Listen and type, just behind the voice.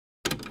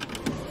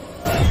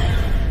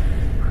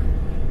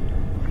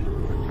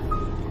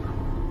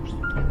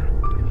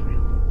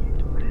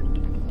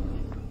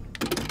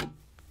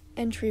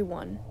Entry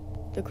 1.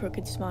 The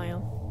Crooked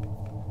Smile.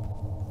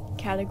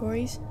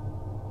 Categories: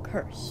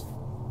 Curse.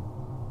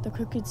 The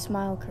Crooked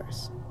Smile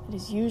Curse. It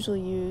is usually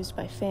used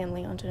by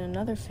family onto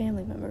another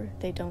family member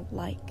they don't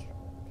like.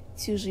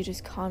 It's usually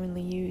just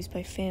commonly used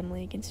by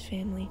family against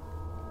family.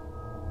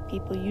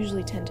 People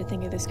usually tend to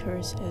think of this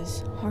curse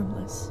as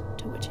harmless,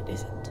 to which it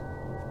isn't.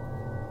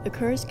 The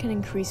curse can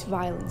increase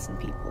violence in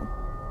people.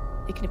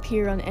 It can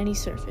appear on any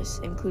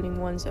surface, including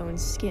one's own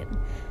skin.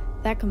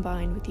 That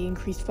combined with the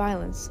increased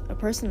violence, a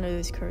person under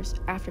this curse,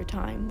 after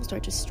time, will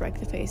start to strike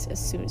the face as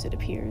soon as it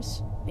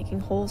appears, making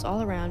holes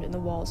all around in the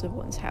walls of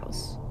one's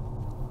house.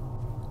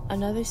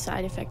 Another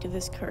side effect of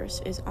this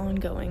curse is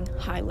ongoing,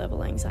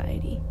 high-level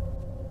anxiety.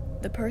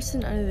 The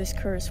person under this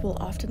curse will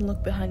often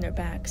look behind their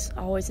backs,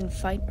 always in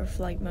fight or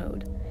flight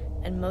mode,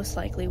 and most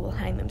likely will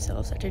hang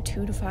themselves after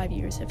 2 to 5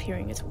 years of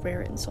hearing its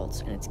rare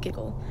insults and its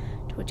giggle,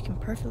 to which can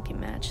perfectly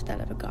match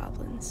that of a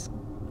goblin's.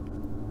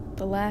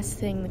 The last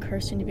thing the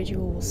cursed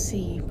individual will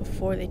see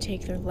before they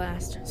take their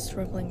last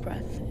struggling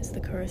breath is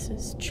the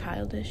curse's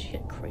childish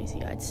yet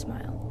crazy-eyed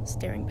smile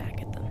staring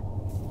back at them.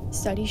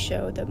 Studies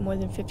show that more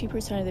than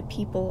 50% of the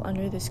people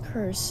under this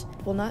curse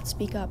will not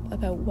speak up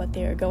about what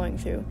they are going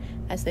through,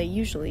 as they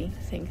usually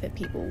think that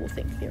people will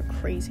think they are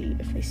crazy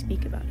if they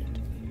speak about it.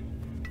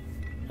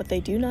 What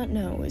they do not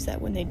know is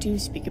that when they do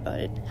speak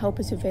about it,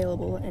 help is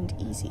available and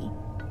easy.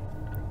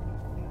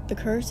 The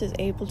curse is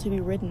able to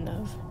be ridden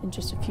of in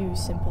just a few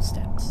simple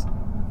steps.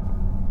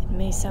 It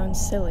may sound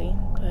silly,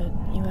 but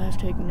you have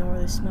to ignore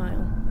the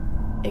smile.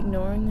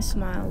 Ignoring the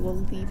smile will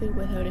leave it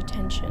without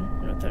attention,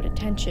 and without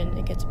attention,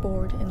 it gets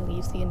bored and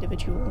leaves the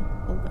individual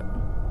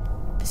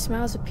alone. The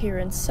smile's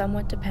appearance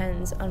somewhat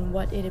depends on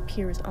what it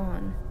appears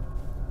on.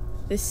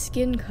 The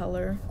skin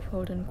color,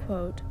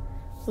 quote-unquote,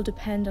 will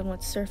depend on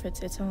what surface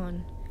it's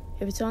on.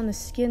 If it's on the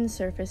skin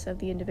surface of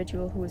the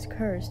individual who is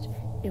cursed,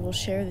 it will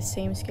share the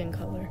same skin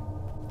color.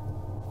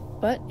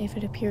 But if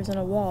it appears on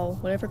a wall,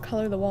 whatever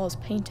color the wall is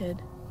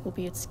painted will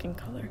be its skin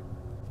color.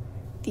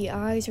 The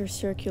eyes are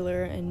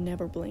circular and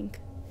never blink.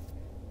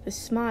 The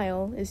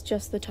smile is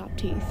just the top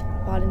teeth.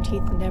 Bottom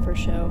teeth never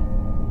show.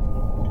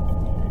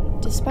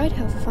 Despite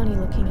how funny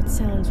looking it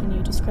sounds when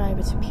you describe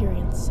its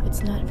appearance,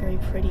 it's not very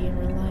pretty in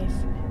real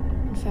life.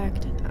 In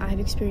fact, I've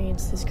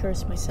experienced this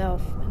curse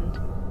myself, and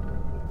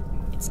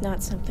it's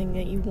not something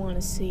that you want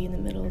to see in the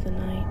middle of the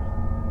night.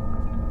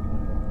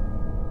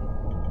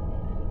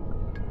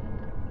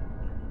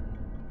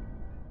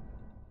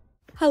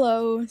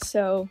 Hello,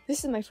 so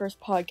this is my first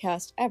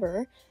podcast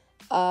ever.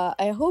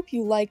 I hope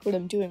you like what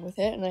I'm doing with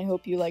it, and I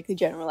hope you like the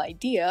general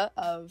idea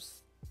of,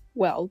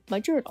 well, my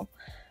journal.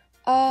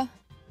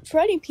 For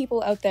any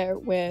people out there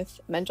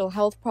with mental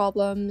health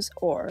problems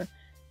or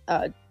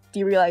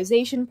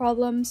derealization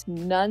problems,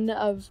 none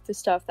of the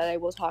stuff that I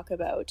will talk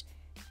about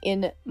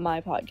in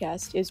my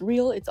podcast is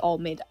real. It's all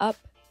made up.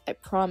 I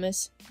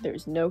promise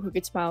there's no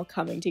crooked smile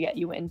coming to get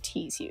you and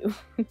tease you.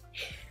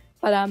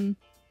 But,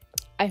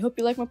 I hope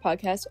you like my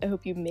podcast. I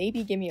hope you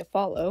maybe give me a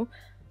follow.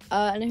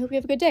 And I hope you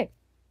have a good day.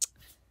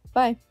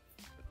 Bye.